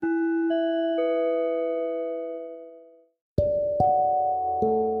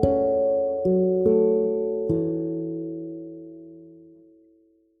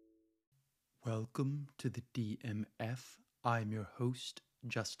I'm your host,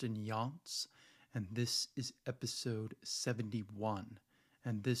 Justin Yance, and this is episode 71,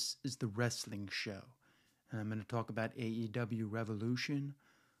 and this is the wrestling show. And I'm going to talk about AEW Revolution.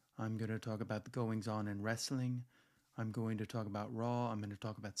 I'm going to talk about the goings-on in wrestling. I'm going to talk about Raw. I'm going to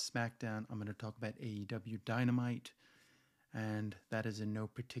talk about SmackDown. I'm going to talk about AEW Dynamite, and that is in no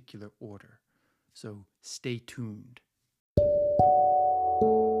particular order. So stay tuned.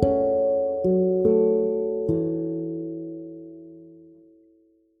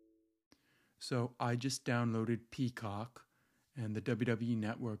 So I just downloaded Peacock, and the WWE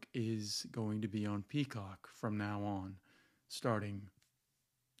Network is going to be on Peacock from now on, starting,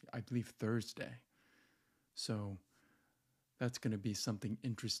 I believe, Thursday. So that's going to be something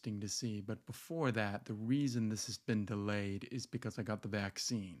interesting to see. But before that, the reason this has been delayed is because I got the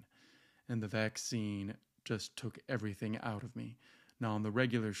vaccine. And the vaccine just took everything out of me. Now, on the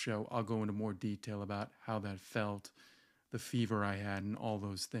regular show, I'll go into more detail about how that felt, the fever I had, and all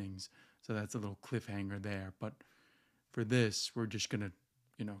those things. So that's a little cliffhanger there. But for this, we're just going to,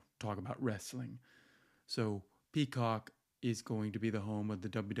 talk about wrestling. So Peacock is going to be the home of the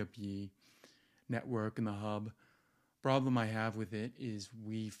WWE Network and the hub. Problem I have with it is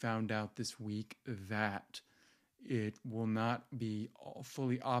we found out this week that it will not be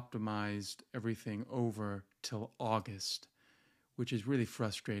fully optimized everything over till August, which is really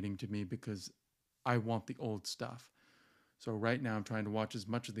frustrating to me because I want the old stuff. So right now I'm trying to watch as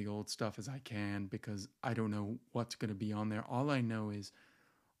much of the old stuff as I can because I don't know what's going to be on there. All I know is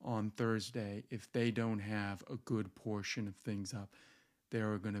on Thursday, if they don't have a good portion of things up,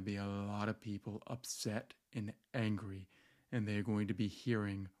 there are going to be a lot of people upset and angry, and they're going to be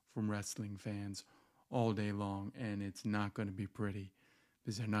hearing from wrestling fans all day long, and it's not going to be pretty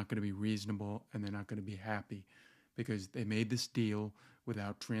because they're not going to be reasonable and they're not going to be happy because they made this deal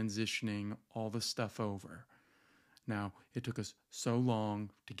without transitioning all the stuff over. Now, it took us so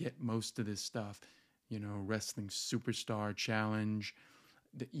long to get most of this stuff, Wrestling Superstar Challenge,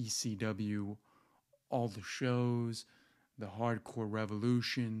 the ECW, all the shows, the Hardcore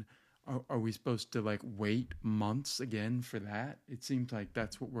Revolution. Are we supposed to wait months again for that? It seems like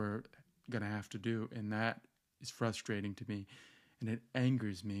that's what we're going to have to do, and that is frustrating to me, and it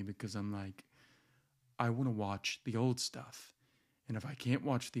angers me because I'm like, I want to watch the old stuff, and if I can't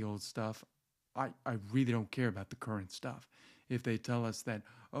watch the old stuff, I really don't care about the current stuff. If they tell us that,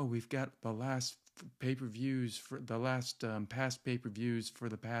 we've got the last pay-per-views for the last past pay-per-views for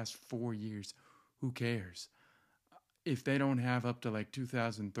the past 4 years, who cares? If they don't have up to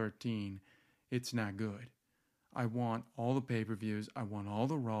 2013, it's not good. I want all the pay-per-views. I want all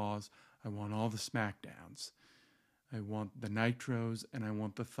the Raws. I want all the SmackDowns. I want the Nitros and I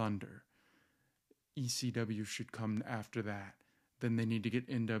want the Thunder. ECW should come after that. Then they need to get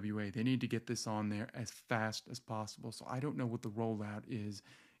NWA. They need to get this on there as fast as possible. So I don't know what the rollout is.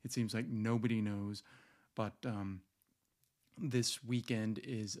 It seems like nobody knows. But this weekend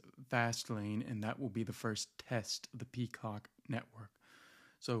is Fastlane, and that will be the first test of the Peacock network.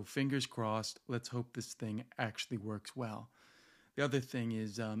 So fingers crossed. Let's hope this thing actually works well. The other thing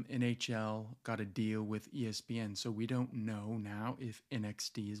is NHL got a deal with ESPN, so we don't know now if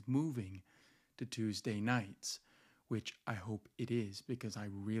NXT is moving to Tuesday nights, which I hope it is, because I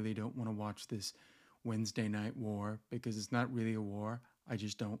really don't want to watch this Wednesday night war, because it's not really a war. I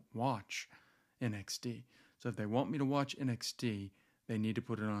just don't watch NXT. So if they want me to watch NXT, they need to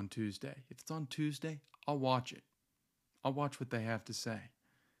put it on Tuesday. If it's on Tuesday, I'll watch it. I'll watch what they have to say,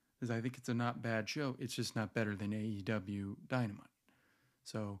 because I think it's a not bad show. It's just not better than AEW Dynamite.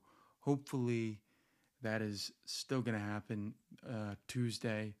 So hopefully that is still going to happen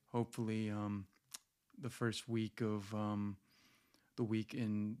Tuesday. Hopefully the first week of the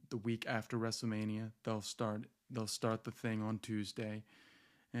week after WrestleMania, they'll start the thing on Tuesday,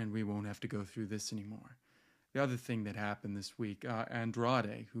 and we won't have to go through this anymore. The other thing that happened this week,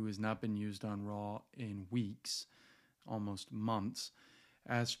 Andrade, who has not been used on Raw in weeks, almost months,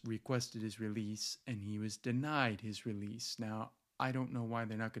 requested his release, and he was denied his release. Now, I don't know why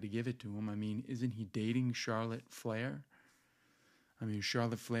they're not going to give it to him. I mean, isn't he dating Charlotte Flair? I mean, is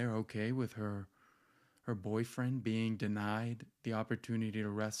Charlotte Flair okay with her boyfriend being denied the opportunity to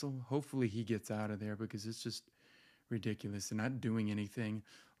wrestle? Hopefully he gets out of there, because it's just ridiculous. They're not doing anything.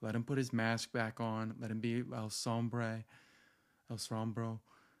 Let him put his mask back on. Let him be El Sombro.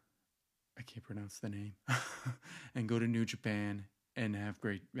 I can't pronounce the name. And go to New Japan and have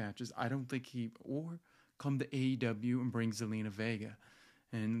great matches. I don't think or come to AEW and bring Zelina Vega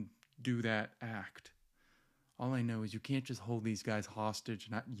and do that act. All I know is you can't just hold these guys hostage,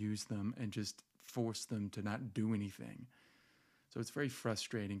 not use them, and just force them to not do anything. So it's very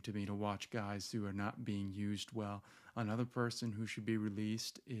frustrating to me to watch guys who are not being used well. Another person who should be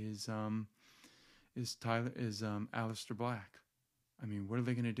released is Aleister Black. I mean, what are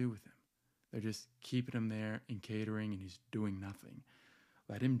they going to do with him? They're just keeping him there and catering, and he's doing nothing.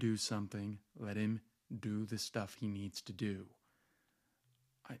 Let him do something. Let him do the stuff he needs to do.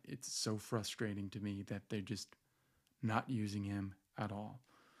 It's so frustrating to me that they're just not using him at all.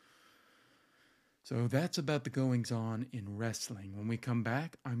 So that's about the goings-on in wrestling. When we come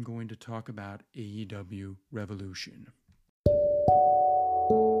back, I'm going to talk about AEW Revolution.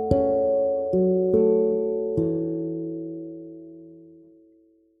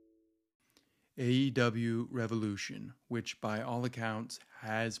 AEW Revolution, which by all accounts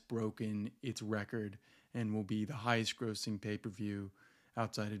has broken its record and will be the highest grossing pay-per-view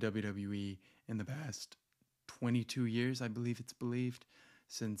outside of WWE in the past 22 years, I believe it's believed,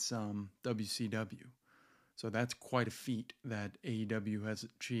 since WCW. So that's quite a feat that AEW has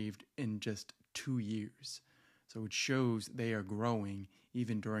achieved in just 2 years. So it shows they are growing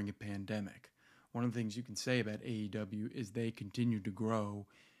even during a pandemic. One of the things you can say about AEW is they continue to grow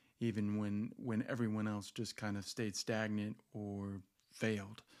even when everyone else just kind of stayed stagnant or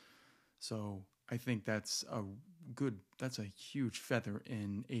failed. So I think that's a huge feather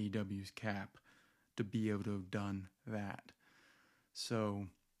in AEW's cap to be able to have done that. So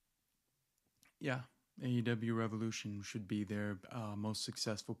yeah, AEW Revolution should be their most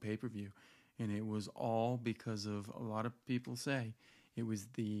successful pay-per-view. And it was all because of, a lot of people say, it was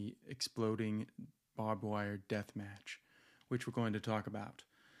the exploding barbed wire death match, which we're going to talk about.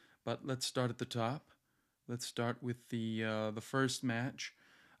 But let's start at the top. Let's start with the first match,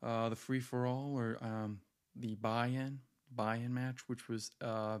 the free-for-all, or the buy-in match, which was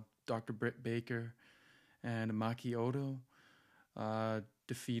Dr. Britt Baker and Maki Ito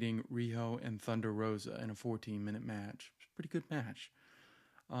defeating Riho and Thunder Rosa in a 14-minute match. It's a pretty good match.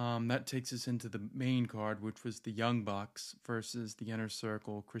 That takes us into the main card, which was the Young Bucks versus the Inner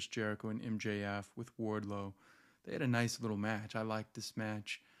Circle, Chris Jericho and MJF with Wardlow. They had a nice little match. I liked this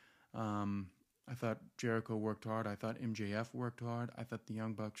match. I thought Jericho worked hard. I thought MJF worked hard. I thought the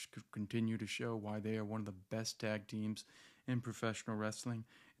Young Bucks could continue to show why they are one of the best tag teams in professional wrestling.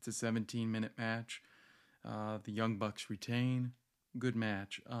 It's a 17-minute match. The Young Bucks retain. Good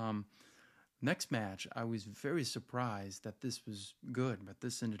match. Next match, I was very surprised that this was good, but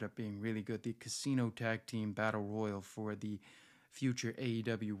this ended up being really good. The Casino Tag Team Battle Royal for the future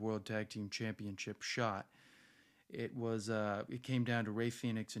AEW World Tag Team Championship shot. It came down to Rey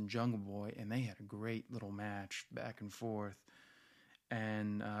Fenix and Jungle Boy, and they had a great little match back and forth.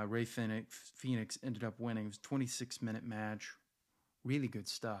 And Rey Fenix ended up winning. It was a 26-minute match. Really good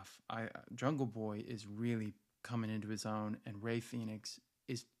stuff. Jungle Boy is really coming into his own, and Rey Fenix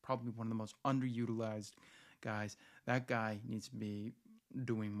is probably one of the most underutilized guys. That guy needs to be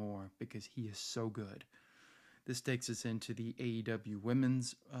doing more because he is so good. This takes us into the AEW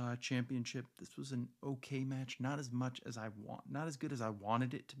Women's Championship. This was an okay match, not as good as I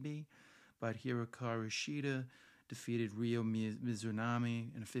wanted it to be, but Hikaru Shida defeated Ryo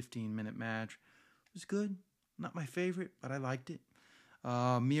Mizunami in a 15-minute match. It was good. Not my favorite, but I liked it.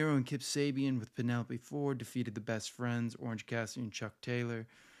 Miro and Kip Sabian with Penelope Ford defeated the Best Friends, Orange Cassidy and Chuck Taylor.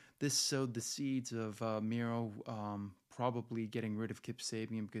 This sowed the seeds of Miro probably getting rid of Kip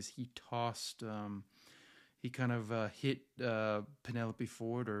Sabian because he kind of hit Penelope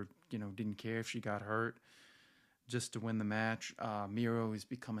Ford, or didn't care if she got hurt, just to win the match. Miro is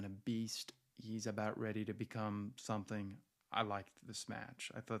becoming a beast. He's about ready to become something. I liked this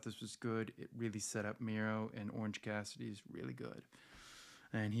match. I thought this was good. It really set up Miro, and Orange Cassidy is really good.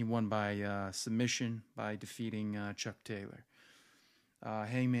 And he won by submission by defeating Chuck Taylor.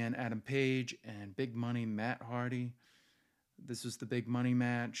 Hangman Adam Page and Big Money Matt Hardy. This is the big money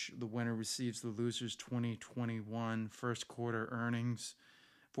match. The winner receives the loser's 2021 first quarter earnings.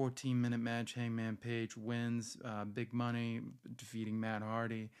 14-minute match. Hangman Page wins. Big Money defeating Matt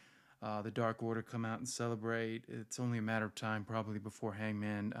Hardy. The Dark Order come out and celebrate. It's only a matter of time probably before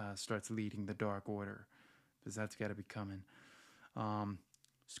Hangman starts leading the Dark Order, because that's got to be coming.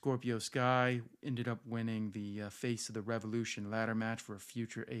 Scorpio Sky ended up winning the Face of the Revolution ladder match for a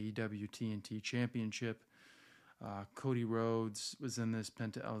future AEW TNT Championship. Cody Rhodes was in this,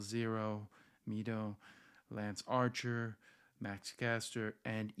 Penta El Zero, Mito, Lance Archer, Max Caster,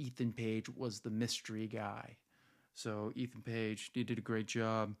 and Ethan Page was the mystery guy. So Ethan Page, he did a great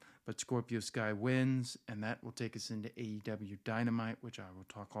job, but Scorpio Sky wins, and that will take us into AEW Dynamite, which I will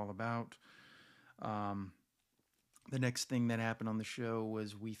talk all about. The next thing that happened on the show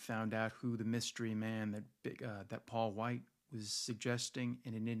was we found out who the mystery man that Paul White was suggesting,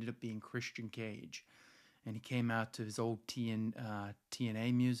 and it ended up being Christian Cage. And he came out to his old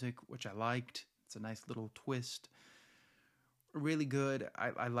TNA music, which I liked. It's a nice little twist. really good.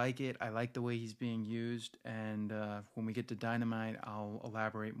 I like it. I like the way he's being used. And when we get to Dynamite, I'll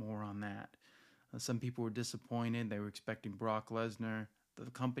elaborate more on that. Some people were disappointed. They were expecting Brock Lesnar. The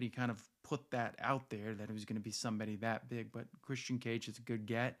company kind of put that out there that it was going to be somebody that big, but Christian Cage is a good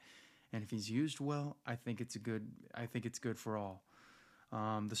get, and if he's used well, I think it's good. I think it's good for all.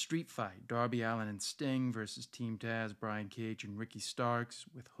 The street fight: Darby Allin and Sting versus Team Taz, Brian Cage and Ricky Starks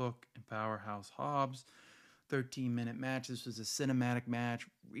with Hook and Powerhouse Hobbs. 13-minute match. This was a cinematic match,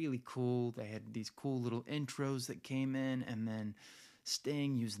 really cool. They had these cool little intros that came in, and then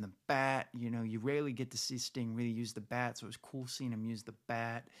Sting using the bat. You know, you rarely get to see Sting really use the bat, so it was cool seeing him use the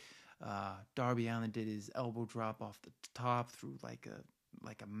bat. Darby Allin did his elbow drop off the top through like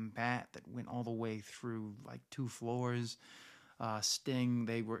a mat that went all the way through like 2 floors. Sting,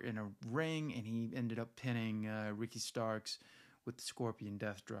 they were in a ring, and he ended up pinning Ricky Starks with the Scorpion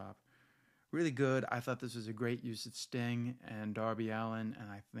Death Drop. Really good. I thought this was a great use of Sting and Darby Allin, and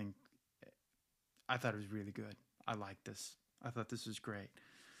I thought it was really good. I liked this. I thought this was great.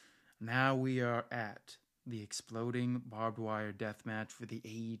 Now we are at the exploding barbed wire death match for the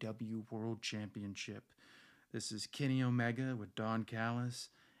AEW World Championship. This is Kenny Omega with Don Callis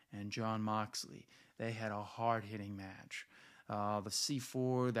and Jon Moxley. They had a hard-hitting match. The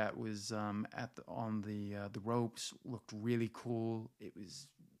C4 that was on the ropes looked really cool. It was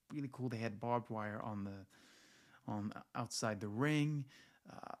really cool. They had barbed wire on outside the ring.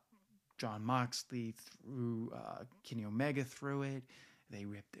 Jon Moxley threw Kenny Omega through it. They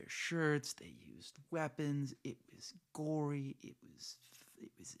ripped their shirts. They used weapons. It was gory. It was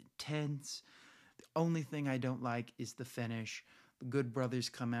intense. The only thing I don't like is the finish. The Good Brothers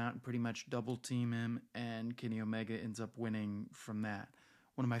come out and pretty much double team him, and Kenny Omega ends up winning from that.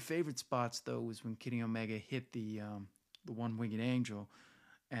 One of my favorite spots, though, was when Kenny Omega hit the one-winged angel,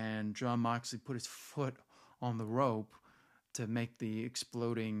 and Jon Moxley put his foot on the rope to make the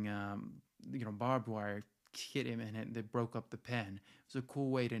exploding, barbed wire hit him, and it broke up the pen. It was a cool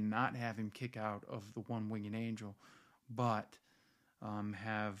way to not have him kick out of the one-winged angel, but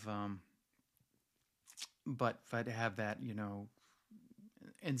have that,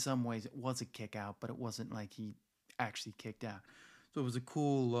 in some ways it was a kick out, but it wasn't like he actually kicked out. So it was a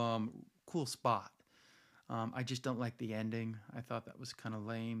cool spot. I just don't like the ending. I thought that was kind of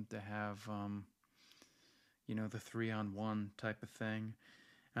lame to have, the 3-on-1 type of thing.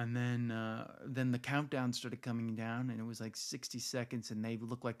 And then the countdown started coming down, and it was like 60 seconds, and they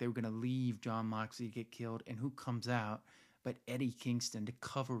looked like they were going to leave Jon Moxley to get killed. And who comes out but Eddie Kingston to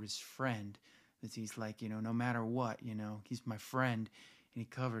cover his friend? Because he's like, no matter what, he's my friend, and he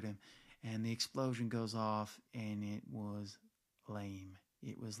covered him. And the explosion goes off, and it was lame.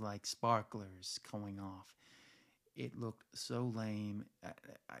 It was like sparklers going off. It looked so lame.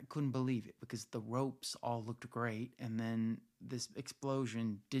 I couldn't believe it because the ropes all looked great, and then this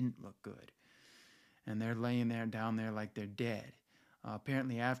explosion didn't look good. And they're laying there down there like they're dead.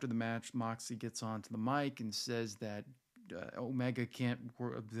 Apparently after the match, Moxley gets onto the mic and says that Omega can't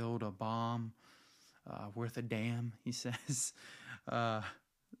build a bomb worth a damn, he says.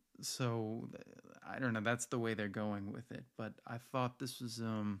 So I don't know. That's the way they're going with it. But I thought this was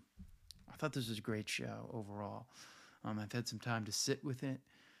a great show overall. I've had some time to sit with it.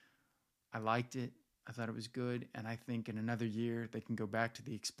 I liked it. I thought it was good. And I think in another year they can go back to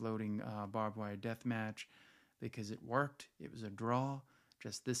the exploding barbed wire death match because it worked. It was a draw.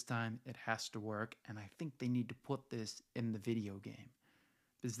 Just this time it has to work. And I think they need to put this in the video game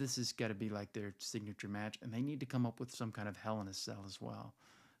because this has got to be like their signature match. And they need to come up with some kind of Hell in a Cell as well.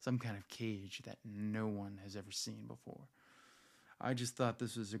 Some kind of cage that no one has ever seen before. I just thought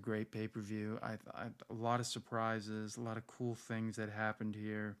this was a great pay-per-view. I a lot of surprises, a lot of cool things that happened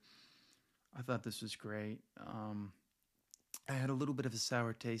here. I thought this was great. I had a little bit of a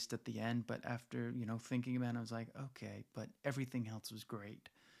sour taste at the end, but after, thinking about it, I was like, okay, but everything else was great.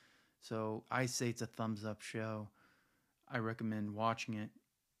 So I say it's a thumbs-up show. I recommend watching it.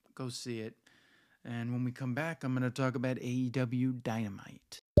 Go see it. And when we come back, I'm going to talk about AEW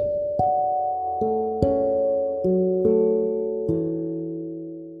Dynamite.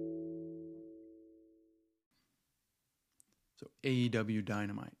 So AEW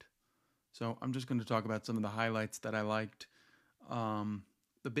Dynamite. So I'm just going to talk about some of the highlights that I liked.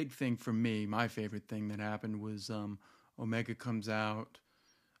 The big thing for me, my favorite thing that happened was Omega comes out,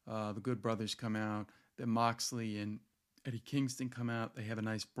 the Good Brothers come out, then Moxley and Eddie Kingston come out. They have a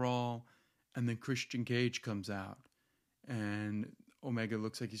nice brawl, and then Christian Cage comes out, and Omega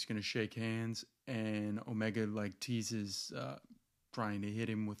looks like he's going to shake hands, and Omega teases trying to hit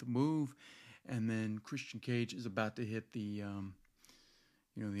him with a move, and then Christian Cage is about to hit the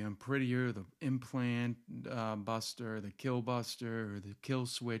the Unprettier, the Implant Buster, the Kill Buster, or the Kill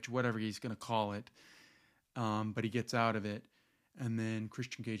Switch, whatever he's going to call it. But he gets out of it, and then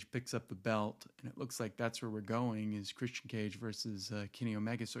Christian Cage picks up the belt, and it looks like that's where we're going, is Christian Cage versus Kenny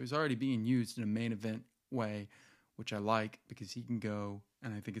Omega. So he's already being used in a main event way, which I like because he can go,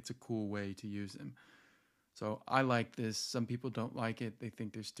 and I think it's a cool way to use him. So I like this. Some people don't like it. They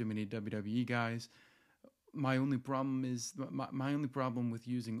think there's too many WWE guys. My only problem with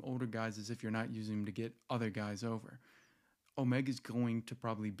using older guys is if you're not using them to get other guys over. Omega's going to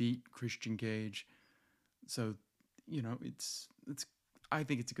probably beat Christian Cage, so it's I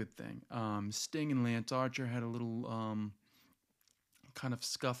think it's a good thing. Sting and Lance Archer had a little kind of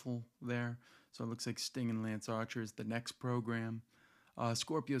scuffle there, so it looks like Sting and Lance Archer is the next program.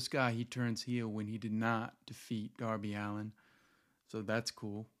 Scorpio Sky, he turns heel when he did not defeat Darby Allin, so that's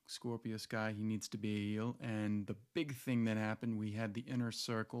cool. Scorpio Sky, he needs to be a heel. And the big thing that happened, we had the Inner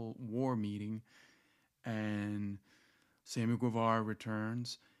Circle War meeting, and Sammy Guevara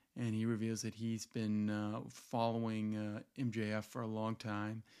returns, and he reveals that he's been following MJF for a long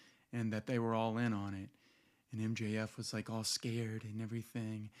time, and that they were all in on it. And MJF was like all scared and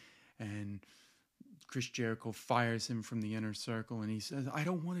everything, and Chris Jericho fires him from the Inner Circle, and he says, I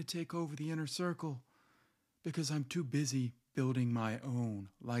don't want to take over the Inner Circle because I'm too busy building my own.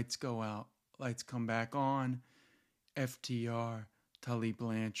 Lights go out, lights come back on. FTR, Tully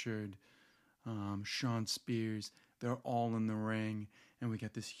Blanchard, Sean Spears, they're all in the ring, and we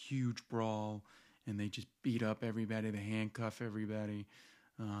get this huge brawl, and they just beat up everybody, they handcuff everybody.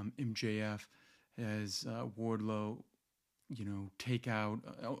 MJF has Wardlow, take out,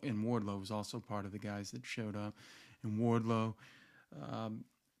 and Wardlow was also part of the guys that showed up, and Wardlow,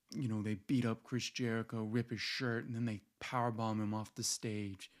 they beat up Chris Jericho, rip his shirt, and then they powerbomb him off the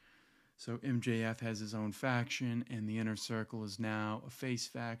stage. So MJF has his own faction, and the Inner Circle is now a face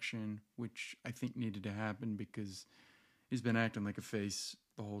faction, which I think needed to happen because he's been acting like a face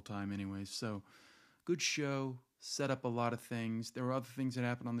the whole time anyway. So good show, set up a lot of things. There were other things that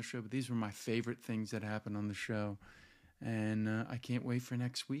happened on the show, but these were my favorite things that happened on the show. And I can't wait for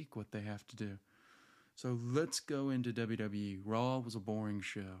next week, what they have to do. So let's go into WWE. Raw was a boring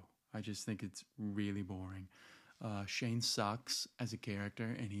show. I just think it's really boring. Shane sucks as a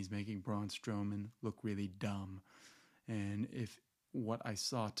character, and he's making Braun Strowman look really dumb. And if what I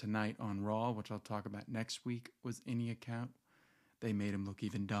saw tonight on Raw, which I'll talk about next week, was any account, they made him look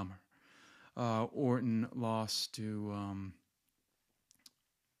even dumber. Orton lost to...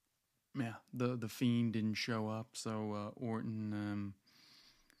 the Fiend didn't show up, so Orton...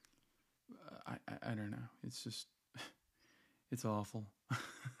 I don't know. It's just... it's awful.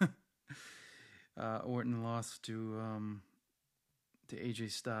 Orton lost to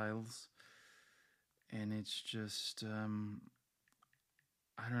AJ Styles, and it's just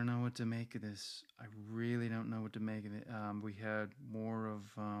I don't know what to make of this. I really don't know what to make of it. We had more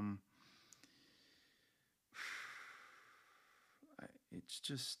of it's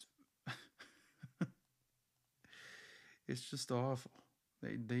just it's just awful.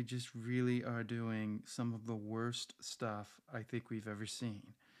 They just really are doing some of the worst stuff I think we've ever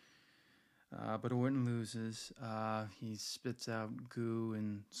seen. But Orton loses. He spits out goo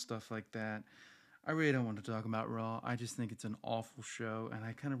and stuff like that. I really don't want to talk about Raw. I just think it's an awful show, and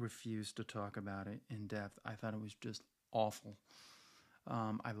I kind of refuse to talk about it in depth. I thought it was just awful.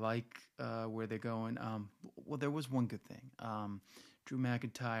 I like where they're going. Well, there was one good thing. Drew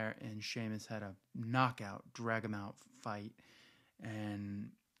McIntyre and Sheamus had a knockout, drag-em-out fight,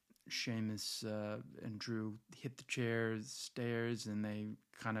 and Sheamus and Drew hit the stairs, and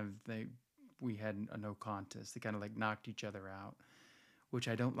we had a no contest. They kind of like knocked each other out, which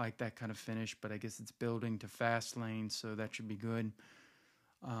I don't like that kind of finish, but I guess it's building to Fastlane, so that should be good.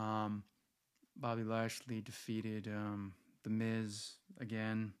 Bobby Lashley defeated The Miz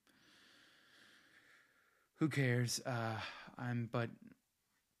again. Who cares? But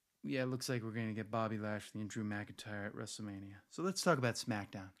yeah, it looks like we're going to get Bobby Lashley and Drew McIntyre at WrestleMania. So let's talk about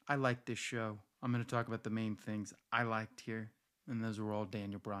SmackDown. I liked this show. I'm going to talk about the main things I liked here, and those were all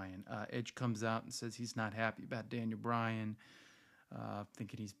Daniel Bryan. Edge comes out and says he's not happy about Daniel Bryan,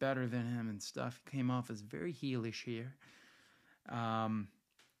 thinking he's better than him and stuff. He came off as very heelish here.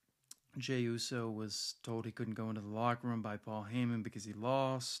 Jey Uso was told he couldn't go into the locker room by Paul Heyman because he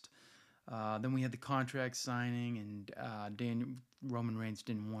lost. Then we had the contract signing, and Roman Reigns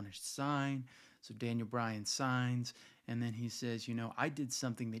didn't want to sign, so Daniel Bryan signs, and then he says, I did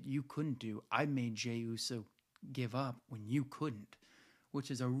something that you couldn't do. I made Jey Uso give up when you couldn't,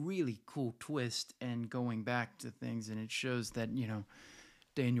 which is a really cool twist and going back to things, and it shows that,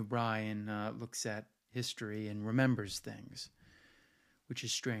 Daniel Bryan looks at history and remembers things. which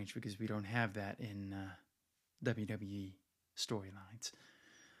is strange because we don't have that in WWE storylines.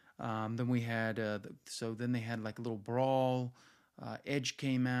 Then we had then they had like a little brawl. Edge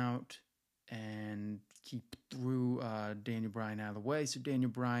came out and he threw Daniel Bryan out of the way. So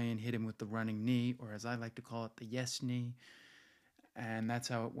Daniel Bryan hit him with the running knee, or as I like to call it, the yes knee. And that's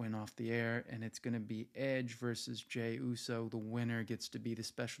how it went off the air. And it's going to be Edge versus Jey Uso. The winner gets to be the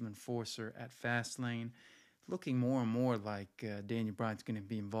special enforcer at Fastlane. Looking more and more like Daniel Bryan's going to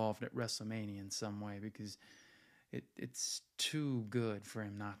be involved at WrestleMania in some way, because it's too good for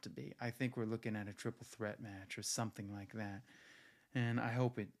him not to be. I think we're looking at a triple threat match or something like that. And I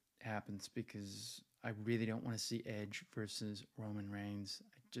hope it happens, because I really don't want to see Edge versus Roman Reigns.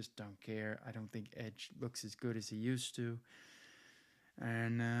 I just don't care. I don't think Edge looks as good as he used to.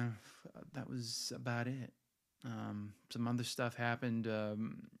 And that was about it. Some other stuff happened.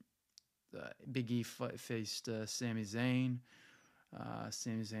 Big E faced Sami Zayn.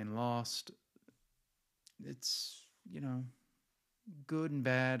 Sami Zayn lost. It's, good and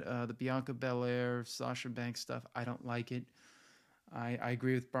bad. The Bianca Belair, Sasha Banks stuff, I don't like it. I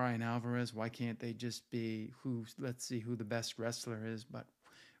agree with Brian Alvarez. Why can't they just be let's see who the best wrestler is? But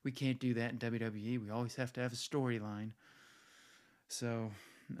we can't do that in WWE. We always have to have a storyline. So,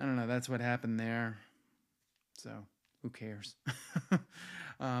 I don't know. That's what happened there. So, who cares?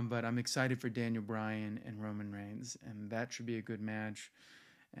 But I'm excited for Daniel Bryan and Roman Reigns, and that should be a good match.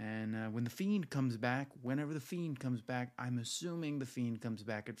 And when The Fiend comes back, whenever The Fiend comes back, I'm assuming The Fiend comes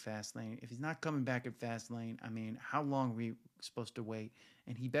back at Fastlane. If he's not coming back at Fastlane, I mean, how long are we supposed to wait?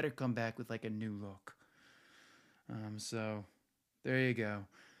 And he better come back with like a new look. So, there you go.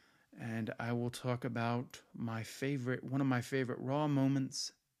 And I will talk about one of my favorite Raw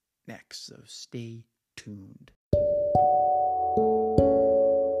moments next. So stay tuned.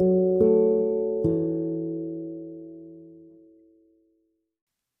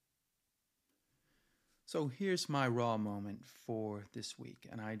 So here's my Raw moment for this week.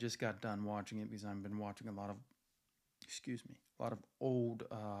 And I just got done watching it because I've been watching a lot of old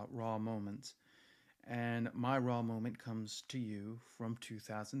Raw moments. And my Raw moment comes to you from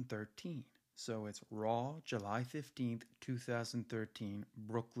 2013. So it's Raw, July 15th, 2013,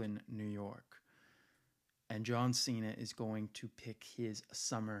 Brooklyn, New York. And John Cena is going to pick his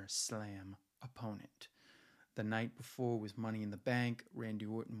SummerSlam opponent. The night before was Money in the Bank. Randy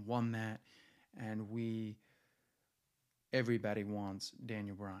Orton won that. And everybody wants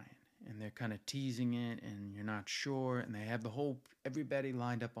Daniel Bryan. And they're kind of teasing it, and you're not sure. And they have everybody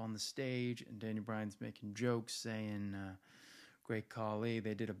lined up on the stage, and Daniel Bryan's making jokes, saying, Great Khali.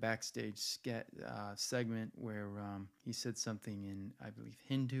 They did a backstage segment where he said something in, I believe,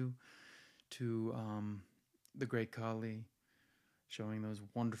 Hindu to the Great Khali, showing those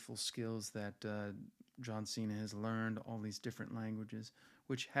wonderful skills that John Cena has learned, all these different languages,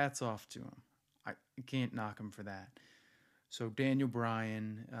 which hats off to him. I can't knock him for that. So Daniel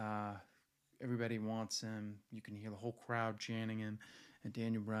Bryan, everybody wants him. You can hear the whole crowd chanting him. And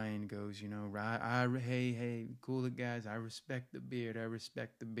Daniel Bryan goes, hey, cool it, guys. I respect the beard.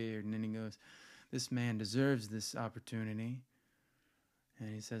 And then he goes, this man deserves this opportunity.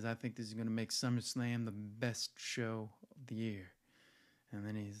 And he says, I think this is going to make SummerSlam the best show of the year. And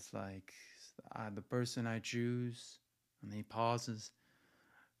then he's like, the person I choose, and then he pauses,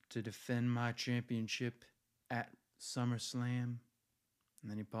 to defend my championship at SummerSlam. And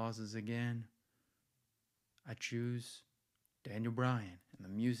then he pauses again. I choose Daniel Bryan. And the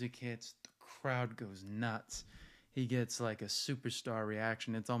music hits. The crowd goes nuts. He gets like a superstar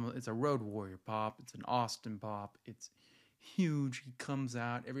reaction. It's a Road Warrior pop. It's an Austin pop. It's huge. He comes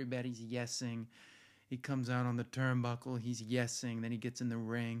out. Everybody's yesing. He comes out on the turnbuckle. He's yesing. Then he gets in the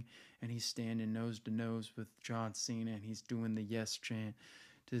ring, and he's standing nose to nose with John Cena, and he's doing the yes chant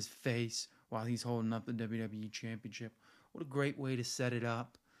to his face while he's holding up the WWE Championship. What a great way to set it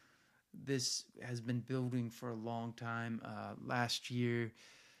up. This has been building for a long time. Last year,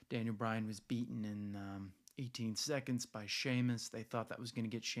 Daniel Bryan was beaten in 18 seconds by Sheamus. They thought that was going to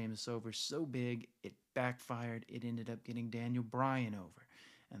get Sheamus over so big, it backfired. It ended up getting Daniel Bryan over.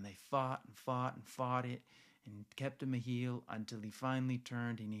 And they fought it and kept him a heel until he finally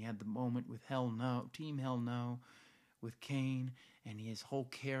turned, and he had the moment with Team Hell No, with Kane, and his whole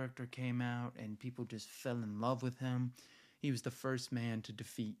character came out, and people just fell in love with him. He was the first man to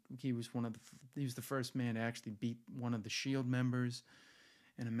defeat. He was the first man to actually beat one of the Shield members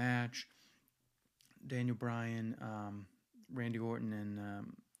in a match. Daniel Bryan, Randy Orton,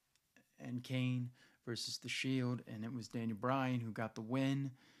 and Kane versus the Shield, and it was Daniel Bryan who got the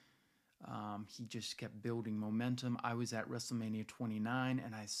win. He just kept building momentum. I was at WrestleMania 29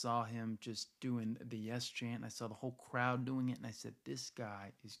 and I saw him just doing the yes chant. I saw the whole crowd doing it and I said, this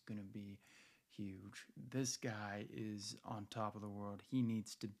guy is going to be huge. This guy is on top of the world. He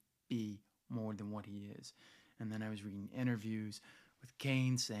needs to be more than what he is. And then I was reading interviews with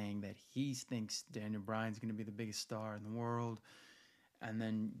Kane saying that he thinks Daniel Bryan's going to be the biggest star in the world. And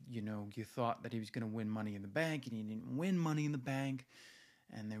then, you thought that he was going to win Money in the Bank, and he didn't win Money in the Bank.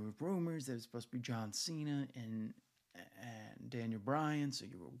 And there were rumors that it was supposed to be John Cena and Daniel Bryan. So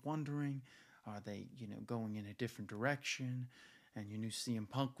you were wondering, are they, going in a different direction? And you knew CM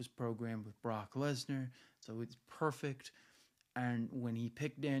Punk was programmed with Brock Lesnar. So it's perfect. And when he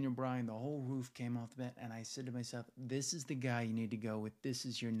picked Daniel Bryan, the whole roof came off the bat. And I said to myself, this is the guy you need to go with. This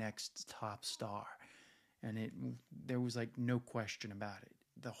is your next top star. And there was like no question about it.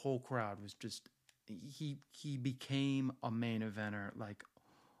 The whole crowd was just, he became a main eventer like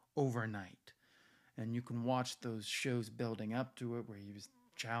overnight. And you can watch those shows building up to it where he was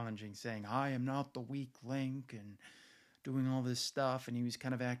challenging, saying, I am not the weak link, and doing all this stuff. And he was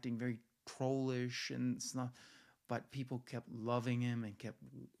kind of acting very trollish and stuff. But people kept loving him and kept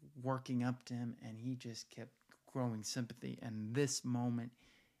working up to him, and he just kept growing sympathy. And this moment,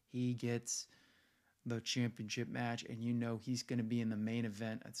 he gets the championship match, and he's going to be in the main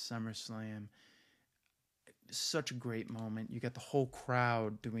event at SummerSlam. Such a great moment. You got the whole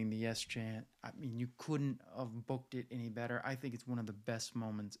crowd doing the yes chant. I mean, you couldn't have booked it any better. I think it's one of the best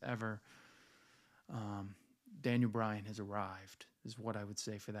moments ever. Daniel Bryan has arrived, is what I would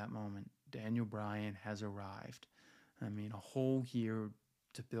say for that moment. Daniel Bryan has arrived. I mean, a whole year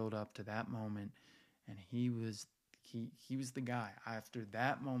to build up to that moment, and he was the guy. After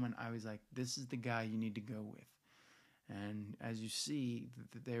that moment, I was like, this is the guy you need to go with. And as you see,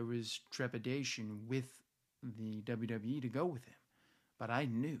 there was trepidation with the WWE to go with him. But I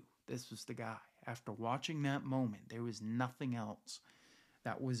knew this was the guy. After watching that moment, there was nothing else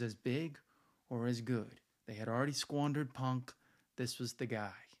that was as big or as good. They had already squandered Punk. This was the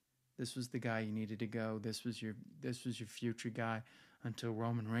guy. This was the guy you needed to go. This was your future guy until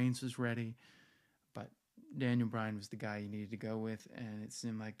Roman Reigns was ready. But Daniel Bryan was the guy you needed to go with, and it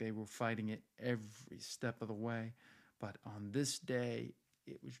seemed like they were fighting it every step of the way. But on this day,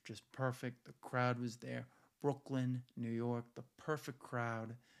 it was just perfect. The crowd was there. Brooklyn, New York, the perfect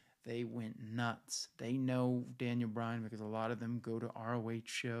crowd. They went nuts. They know Daniel Bryan because a lot of them go to ROH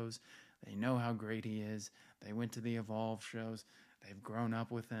shows. They know how great he is. They went to the Evolve shows. They've grown up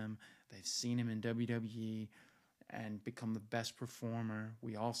with him. They've seen him in WWE and become the best performer.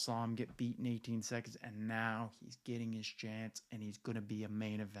 We all saw him get beat in 18 seconds, and now he's getting his chance, and he's going to be a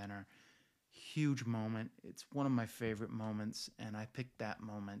main eventer. Huge moment. It's one of my favorite moments, and I picked that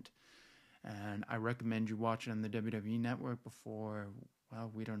moment. And I recommend you watch it on the WWE Network before,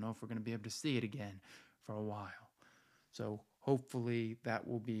 we don't know if we're going to be able to see it again for a while. So hopefully that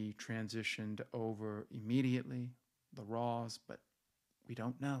will be transitioned over immediately, the Raws, but we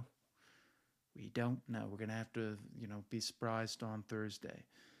don't know. We don't know. We're going to have to, be surprised on Thursday.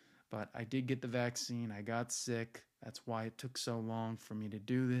 But I did get the vaccine. I got sick. That's why it took so long for me to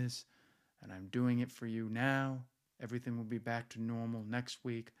do this. And I'm doing it for you now. Everything will be back to normal next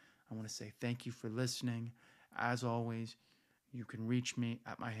week. I want to say thank you for listening. As always, you can reach me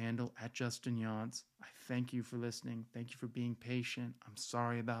at my handle, @JustinYance. I thank you for listening. Thank you for being patient. I'm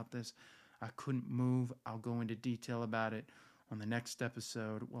sorry about this. I couldn't move. I'll go into detail about it on the next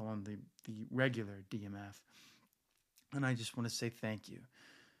episode, on the regular DMF. And I just want to say thank you.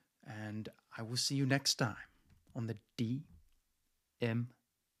 And I will see you next time on the DMF.